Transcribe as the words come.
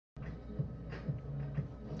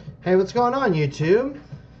Hey, what's going on, YouTube?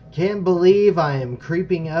 Can't believe I am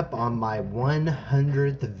creeping up on my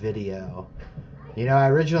 100th video. You know, I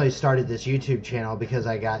originally started this YouTube channel because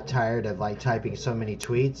I got tired of like typing so many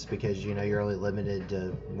tweets because, you know, you're only limited to,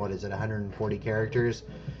 what is it, 140 characters.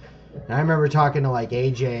 And I remember talking to like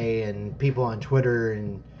AJ and people on Twitter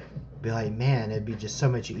and be like, man, it'd be just so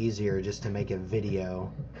much easier just to make a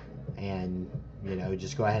video and, you know,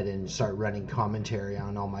 just go ahead and start running commentary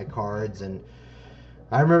on all my cards. And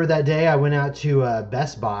I remember that day I went out to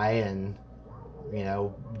Best Buy and, you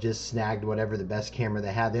know, just snagged whatever the best camera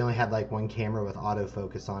they had. They only had like one camera with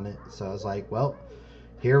autofocus on it. So I was like, well,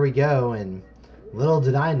 here we go. And little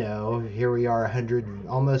did I know, here we are 100,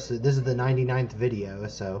 almost, this is the 99th video.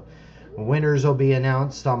 So winners will be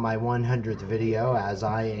announced on my 100th video as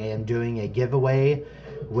I am doing a giveaway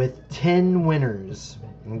with 10 winners.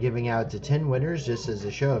 I'm giving out to 10 winners just as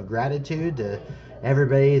a show of gratitude to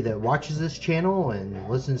everybody that watches this channel and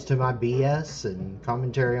listens to my BS and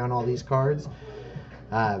commentary on all these cards.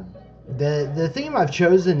 The theme I've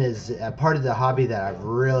chosen is a part of the hobby that I've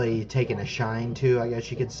really taken a shine to, I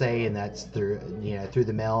guess you could say, and that's through, you know, through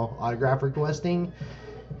the mail autograph requesting.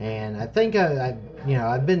 And I think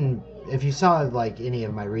I've been, if you saw like any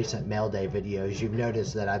of my recent mail day videos, you've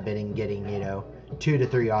noticed that I've been getting, you know, 2 to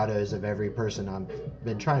 3 autos of every person I've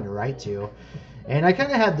been trying to write to. And I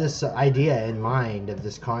kind of had this idea in mind of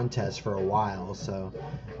this contest for a while, so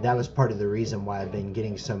that was part of the reason why I've been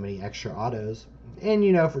getting so many extra autos. And,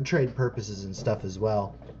 you know, for trade purposes and stuff as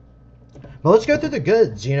well. But let's go through the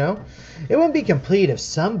goods, you know. It wouldn't be complete if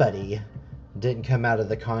somebody didn't come out of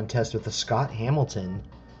the contest with a Scott Hamilton.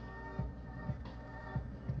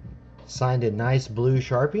 Signed a nice blue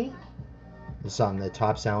Sharpie. This on the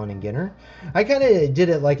Topps Allen and Ginter. I kind of did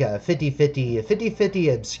it like a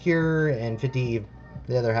 50-50 obscure and 50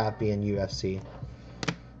 the other half being UFC,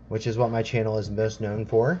 which is what my channel is most known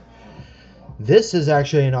for. This is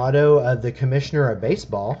actually an auto of the Commissioner of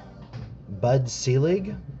Baseball, Bud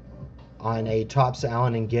Selig, on a Topps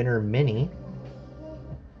Allen and Ginter Mini,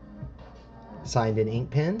 signed in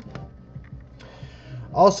ink pen.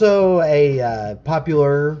 Also a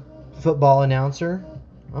popular football announcer.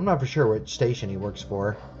 I'm not for sure which station he works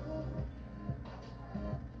for,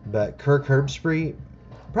 but Kirk Herbstreit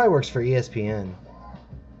probably works for ESPN.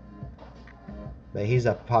 But he's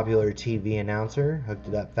a popular TV announcer, hooked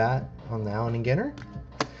it up fat on the Allen and Ginter.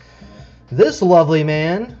 This lovely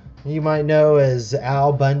man you might know as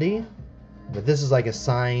Al Bundy, but this is like a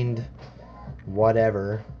signed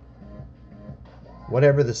whatever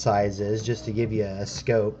the size is, just to give you a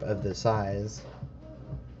scope of the size.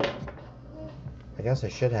 I guess I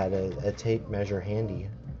should have had a tape measure handy.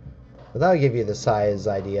 But that'll give you the size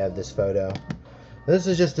idea of this photo. This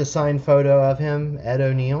is just a signed photo of him, Ed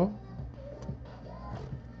O'Neill.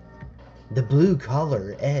 The blue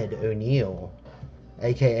collar Ed O'Neill,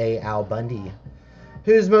 aka Al Bundy,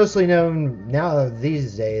 who's mostly known now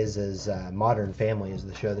these days as Modern Family is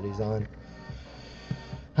the show that he's on.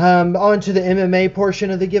 On to the MMA portion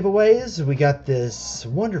of the giveaways. We got this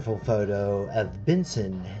wonderful photo of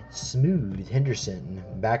Benson Smooth Henderson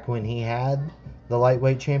back when he had the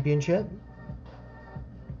lightweight championship.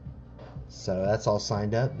 So that's all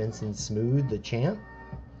signed up. Benson Smooth, the champ.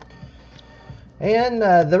 And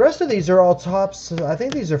the rest of these are all Topps. I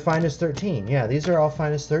think these are Finest 13. Yeah, these are all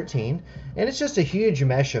Finest 13. And it's just a huge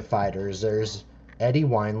mesh of fighters. There's Eddie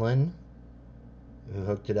Wineland, who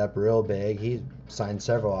hooked it up real big. He signed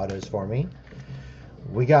several autos for me.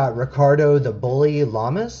 We got Ricardo the Bully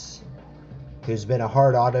Lamas, who's been a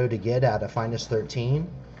hard auto to get out of Finest 13.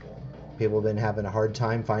 People have been having a hard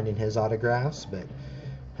time finding his autographs, but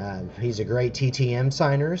he's a great TTM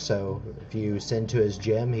signer, so if you send to his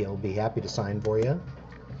gym, he'll be happy to sign for you.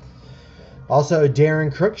 Also,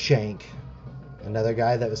 Daron Cruickshank, another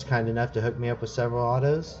guy that was kind enough to hook me up with several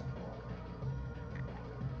autos.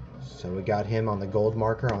 So we got him on the gold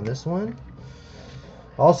marker on this one.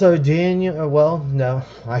 Also, Daniel, well, no,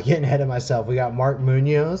 I'm getting ahead of myself. We got Mark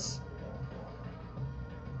Munoz,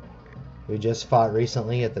 who just fought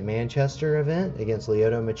recently at the Manchester event against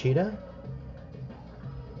Lyoto Machida.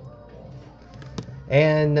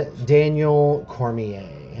 And Daniel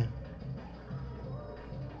Cormier.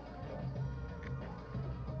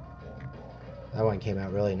 That one came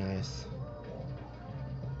out really nice.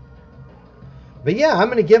 But yeah, I'm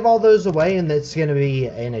going to give all those away, and it's going to be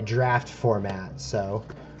in a draft format. So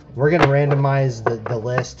we're going to randomize the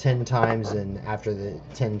list 10 times, and after the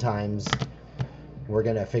 10 times, we're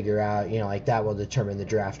going to figure out, you know, like that will determine the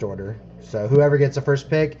draft order. So whoever gets the first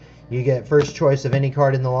pick, you get first choice of any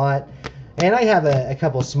card in the lot. And I have a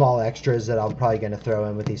couple small extras that I'm probably going to throw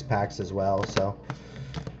in with these packs as well. So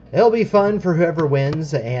It'll be fun for whoever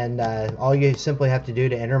wins, and all you simply have to do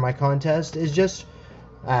to enter my contest is just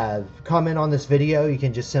comment on this video. You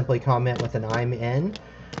can just simply comment with an "I'm in."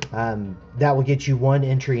 That will get you one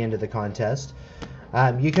entry into the contest.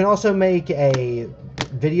 You can also make a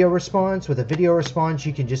video response. With a video response,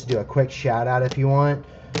 you can just do a quick shout out if you want.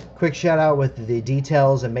 Quick shout out with the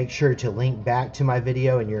details, and make sure to link back to my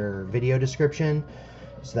video in your video description,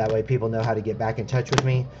 so that way people know how to get back in touch with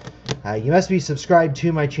me. You must be subscribed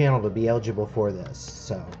to my channel to be eligible for this.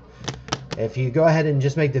 So if you go ahead and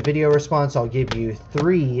just make the video response, I'll give you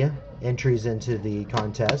 3 entries into the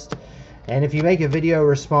contest. And if you make a video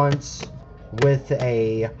response with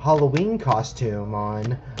a Halloween costume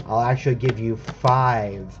on, I'll actually give you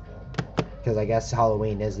 5, because I guess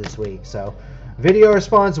Halloween is this week. So video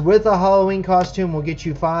response with a Halloween costume will get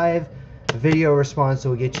you 5. Video response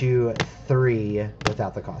will get you 3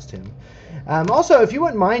 without the costume. Also, if you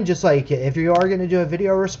wouldn't mind, just like if you are going to do a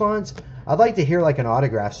video response, I'd like to hear like an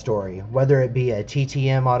autograph story, whether it be a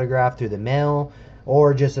TTM autograph through the mail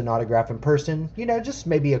or just an autograph in person. You know, just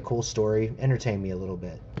maybe a cool story, entertain me a little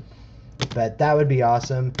bit. But that would be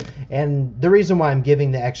awesome. And the reason why I'm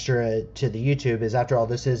giving the extra to the YouTube is, after all,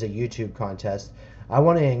 this is a YouTube contest. I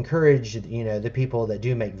want to encourage, you know, the people that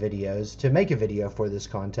do make videos to make a video for this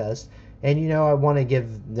contest. And, you know, I want to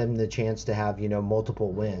give them the chance to have, you know,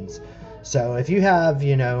 multiple wins. So if you have,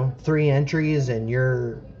 you know, 3 entries and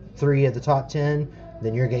you're 3 of the top 10,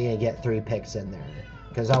 then you're going to get 3 picks in there.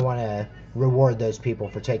 Because I want to reward those people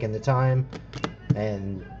for taking the time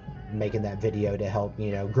and making that video to help,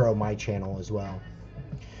 you know, grow my channel as well.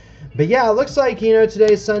 But yeah, it looks like, you know,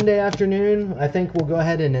 today's Sunday afternoon. I think we'll go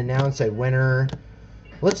ahead and announce a winner.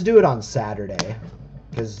 Let's do it on Saturday,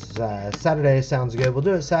 because Saturday sounds good. We'll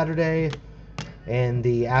do it Saturday in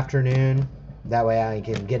the afternoon. That way I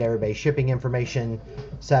can get everybody shipping information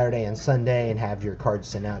Saturday and Sunday and have your cards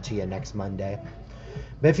sent out to you next Monday.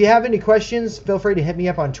 But if you have any questions, feel free to hit me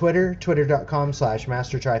up on Twitter,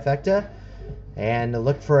 twitter.com/mastertrifecta. And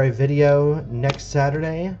look for a video next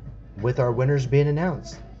Saturday with our winners being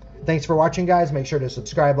announced. Thanks for watching, guys. Make sure to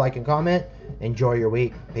subscribe, like, and comment. Enjoy your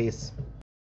week. Peace.